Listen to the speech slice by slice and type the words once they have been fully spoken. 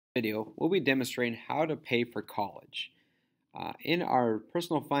Video, we'll be demonstrating how to pay for college. In our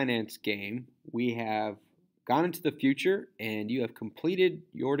personal finance game, we have gone into the future and you have completed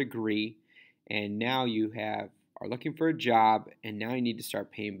your degree and now are looking for a job and now you need to start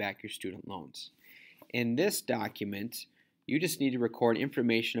paying back your student loans. In this document, you just need to record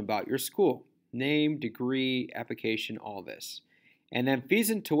information about your school, name, degree, application, all this. And then fees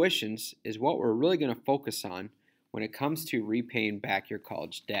and tuitions is what we're really going to focus on when it comes to repaying back your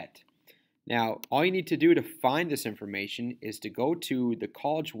college debt. Now, all you need to do to find this information is to go to the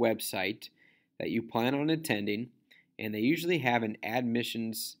college website that you plan on attending, and they usually have an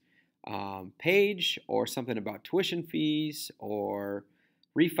admissions page or something about tuition fees or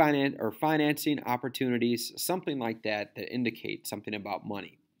refinance or financing opportunities, something like that that indicates something about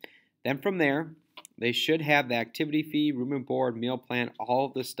money. Then from there, they should have the activity fee, room and board, meal plan, all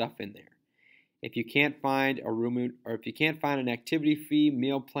of this stuff in there. If you can't find a room or if you can't find an activity fee,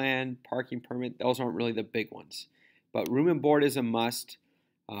 meal plan, parking permit, those aren't really the big ones. But room and board is a must.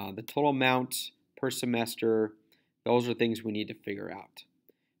 The total amount per semester, those are things we need to figure out.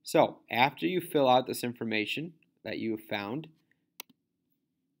 So after you fill out this information that you have found,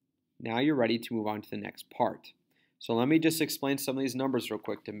 now you're ready to move on to the next part. So let me just explain some of these numbers real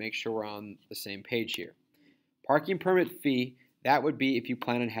quick to make sure we're on the same page here. Parking permit fee, that would be if you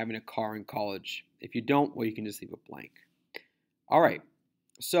plan on having a car in college. If you don't, well, you can just leave it blank. All right,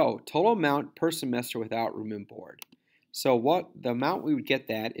 so total amount per semester without room and board. So the amount we would get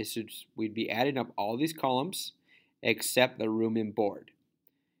that is we'd be adding up all these columns except the room and board.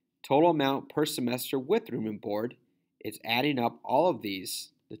 Total amount per semester with room and board is adding up all of these,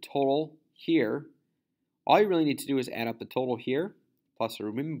 the total here. All you really need to do is add up the total here plus the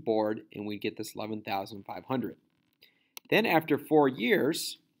room and board, and we get this $11,500. Then after 4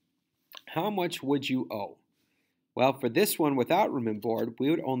 years, how much would you owe? Well, for this one without room and board, we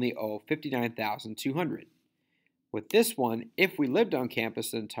would only owe $59,200. With this one, if we lived on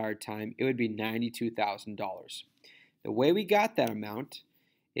campus the entire time, it would be $92,000. The way we got that amount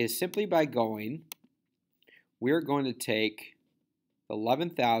is simply by we're going to take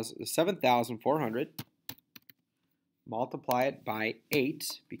the 7,400, multiply it by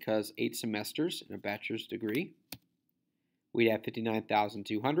 8, because 8 semesters in a bachelor's degree. We'd have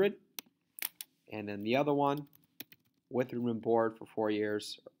 59,200, and then the other one with room and board for 4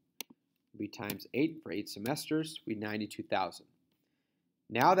 years would be times 8 for 8 semesters, we'd 92,000.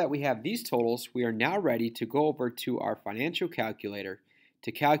 Now that we have these totals, we are now ready to go over to our financial calculator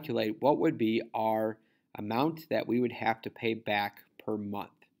to calculate what would be our amount that we would have to pay back per month.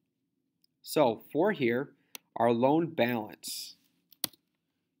 So for here, our loan balance,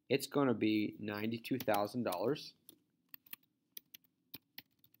 it's going to be $92,000.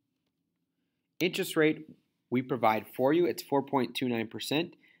 Interest rate we provide for you, it's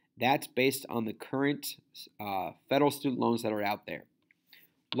 4.29%. That's based on the current federal student loans that are out there.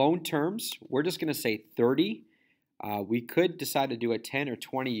 Loan terms, we're just going to say 30. We could decide to do a 10 or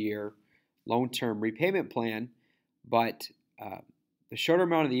 20-year loan term repayment plan, but the shorter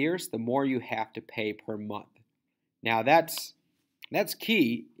amount of the years, the more you have to pay per month. Now that's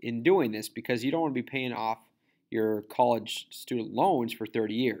key in doing this because you don't want to be paying off your college student loans for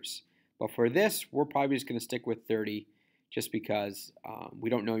 30 years. But for this, we're probably just going to stick with 30 just because we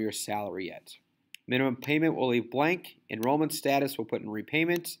don't know your salary yet. Minimum payment we'll leave blank. Enrollment status we'll put in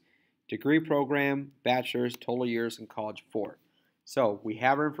repayment. Degree program, bachelor's, total years in college 4. So we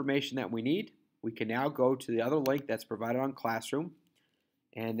have our information that we need. We can now go to the other link that's provided on Classroom,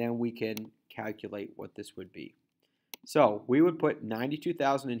 and then we can calculate what this would be. So we would put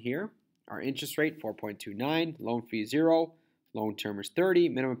 92,000 in here. Our interest rate 4.29, loan fee 0, loan term is 30,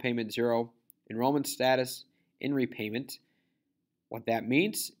 minimum payment 0, enrollment status in repayment. What that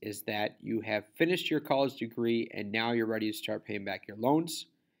means is that you have finished your college degree and now you're ready to start paying back your loans.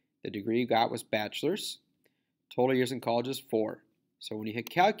 The degree you got was bachelor's. Total years in college is 4. So when you hit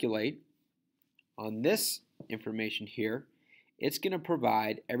calculate, on this information here, it's going to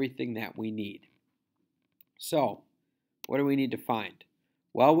provide everything that we need. So what do we need to find?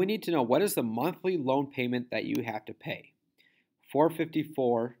 Well, we need to know what is the monthly loan payment that you have to pay.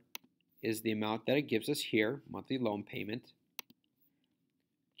 $454 is the amount that it gives us here, monthly loan payment.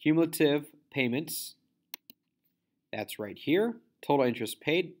 Cumulative payments, that's right here. Total interest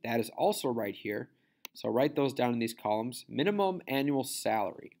paid, that is also right here. So write those down in these columns. Minimum annual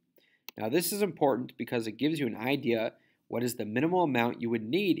salary. Now this is important because it gives you an idea what is the minimal amount you would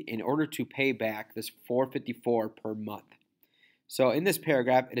need in order to pay back this $454 per month. So in this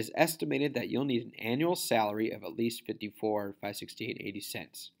paragraph, it is estimated that you'll need an annual salary of at least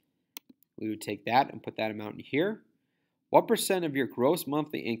 $54,568.80. We would take that and put that amount in here. What percent of your gross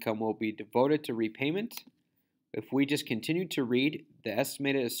monthly income will be devoted to repayment? If we just continue to read, the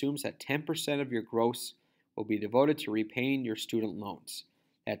estimated assumes that 10% of your gross will be devoted to repaying your student loans.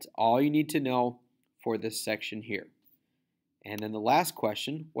 That's all you need to know for this section here. And then the last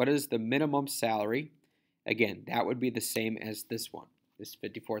question, what is the minimum salary? Again, that would be the same as this one, this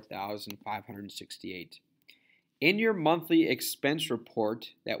 $54,568. In your monthly expense report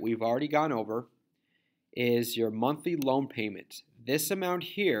that we've already gone over is your monthly loan payment. This amount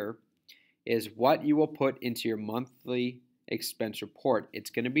here is what you will put into your monthly expense report. It's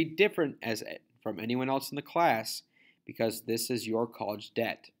going to be different from anyone else in the class because this is your college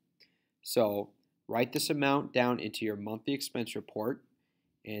debt. So write this amount down into your monthly expense report,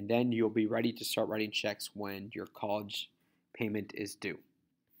 and then you'll be ready to start writing checks when your college payment is due.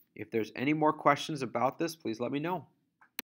 If there's any more questions about this, please let me know.